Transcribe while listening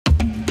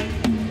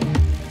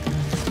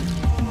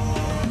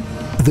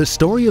The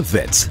story of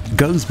Wits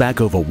goes back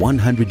over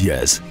 100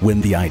 years when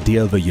the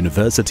idea of a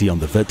university on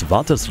the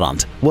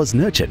Witwatersrand was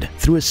nurtured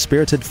through a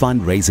spirited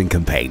fundraising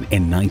campaign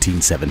in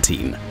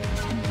 1917.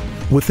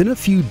 Within a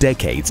few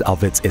decades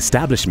of its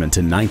establishment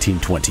in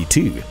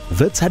 1922,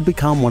 Wits had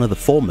become one of the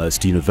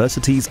foremost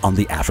universities on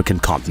the African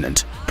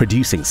continent,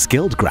 producing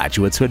skilled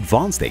graduates who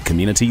advanced their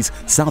communities,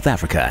 South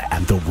Africa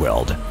and the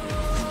world.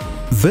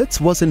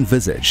 Wits was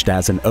envisaged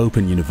as an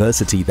open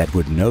university that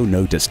would know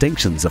no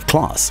distinctions of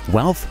class,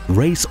 wealth,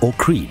 race or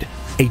creed.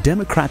 A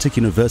democratic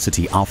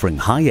university offering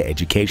higher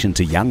education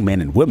to young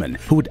men and women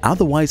who would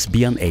otherwise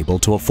be unable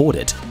to afford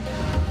it.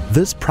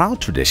 This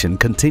proud tradition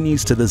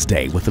continues to this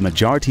day, with the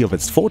majority of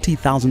its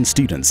 40,000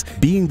 students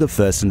being the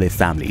first in their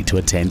family to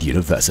attend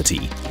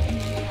university.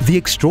 The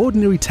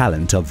extraordinary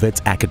talent of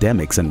Wits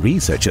academics and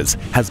researchers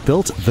has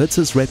built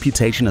Wits'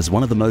 reputation as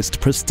one of the most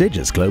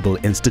prestigious global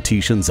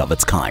institutions of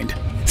its kind.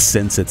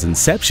 Since its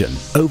inception,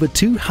 over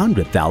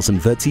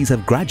 200,000 Witsies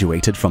have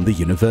graduated from the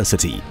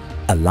university.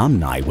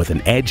 Alumni with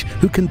an edge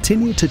who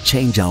continue to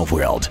change our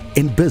world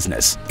in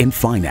business, in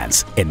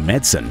finance, in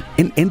medicine,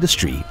 in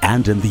industry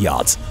and in the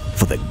arts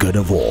for the good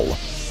of all.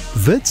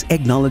 Wits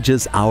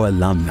acknowledges our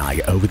alumni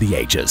over the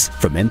ages,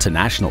 from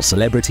international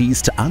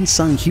celebrities to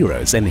unsung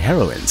heroes and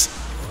heroines.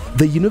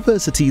 The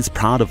university is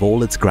proud of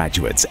all its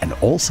graduates and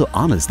also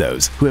honors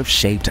those who have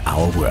shaped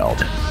our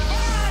world.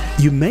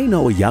 You may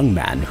know a young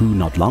man who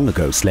not long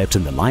ago slept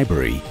in the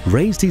library,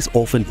 raised his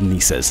orphaned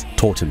nieces,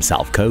 taught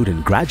himself code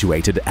and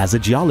graduated as a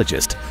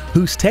geologist,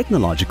 whose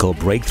technological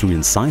breakthrough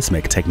in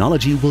seismic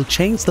technology will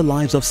change the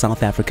lives of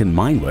South African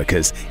mine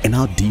workers in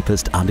our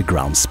deepest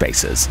underground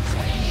spaces.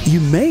 You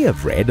may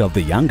have read of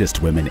the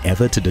youngest women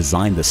ever to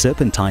design the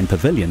Serpentine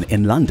Pavilion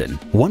in London,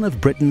 one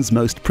of Britain's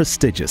most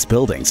prestigious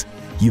buildings.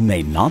 You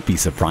may not be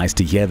surprised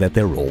to hear that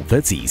they're all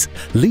Witsies,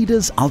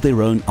 leaders of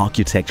their own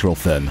architectural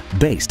firm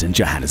based in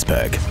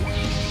Johannesburg.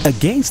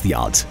 Against the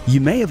odds,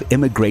 you may have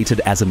immigrated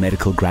as a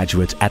medical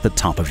graduate at the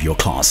top of your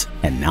class,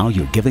 and now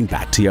you're giving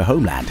back to your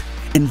homeland,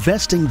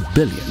 investing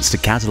billions to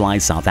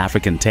catalyze South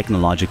African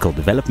technological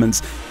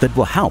developments that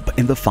will help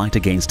in the fight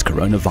against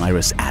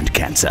coronavirus and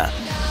cancer.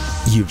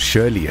 You've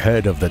surely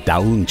heard of the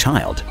Daung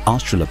child,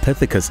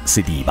 Australopithecus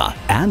sediba,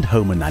 and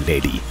Homo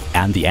naledi,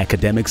 and the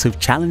academics who've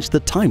challenged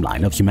the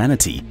timeline of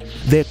humanity.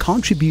 Their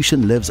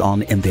contribution lives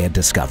on in their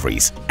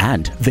discoveries,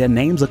 and their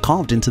names are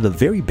carved into the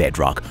very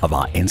bedrock of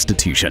our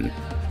institution.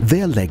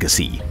 Their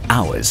legacy,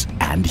 ours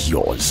and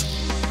yours.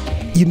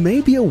 You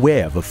may be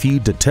aware of a few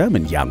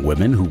determined young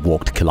women who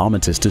walked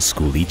kilometers to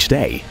school each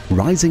day,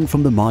 rising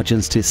from the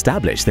margins to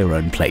establish their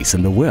own place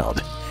in the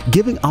world,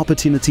 giving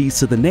opportunities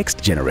to the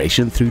next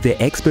generation through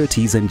their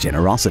expertise and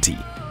generosity.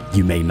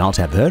 You may not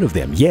have heard of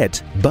them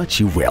yet, but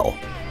you will.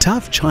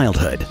 Tough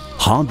childhood,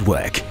 hard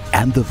work,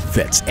 and the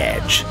Wits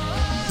edge.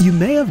 You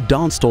may have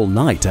danced all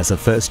night as a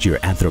first-year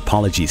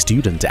anthropology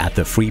student at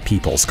the Free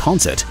People's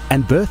Concert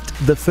and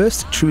birthed the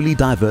first truly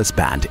diverse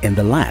band in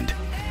the land,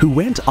 who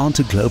went on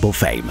to global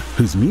fame,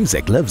 whose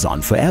music lives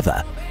on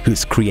forever,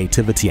 whose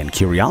creativity and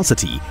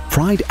curiosity,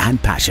 pride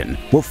and passion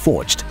were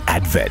forged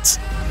at Wits.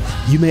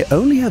 You may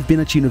only have been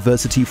at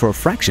university for a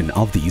fraction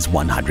of these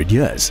 100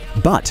 years,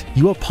 but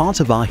you are part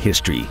of our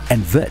history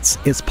and Wits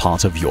is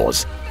part of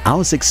yours.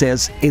 Our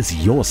success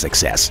is your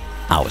success.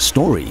 Our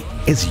story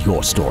is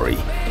your story.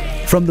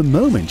 From the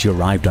moment you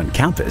arrived on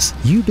campus,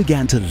 you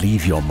began to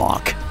leave your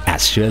mark.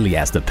 As surely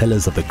as the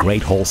pillars of the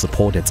Great Hall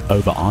support its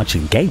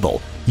overarching gable,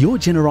 your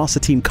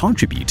generosity in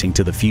contributing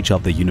to the future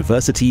of the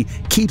university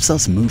keeps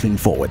us moving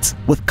forwards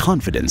with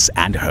confidence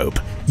and hope.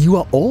 You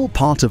are all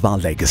part of our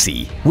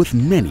legacy, with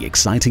many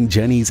exciting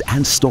journeys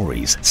and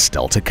stories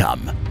still to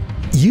come.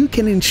 You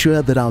can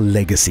ensure that our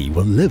legacy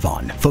will live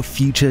on for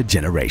future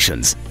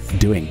generations,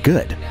 doing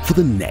good for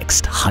the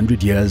next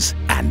 100 years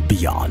and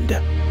beyond.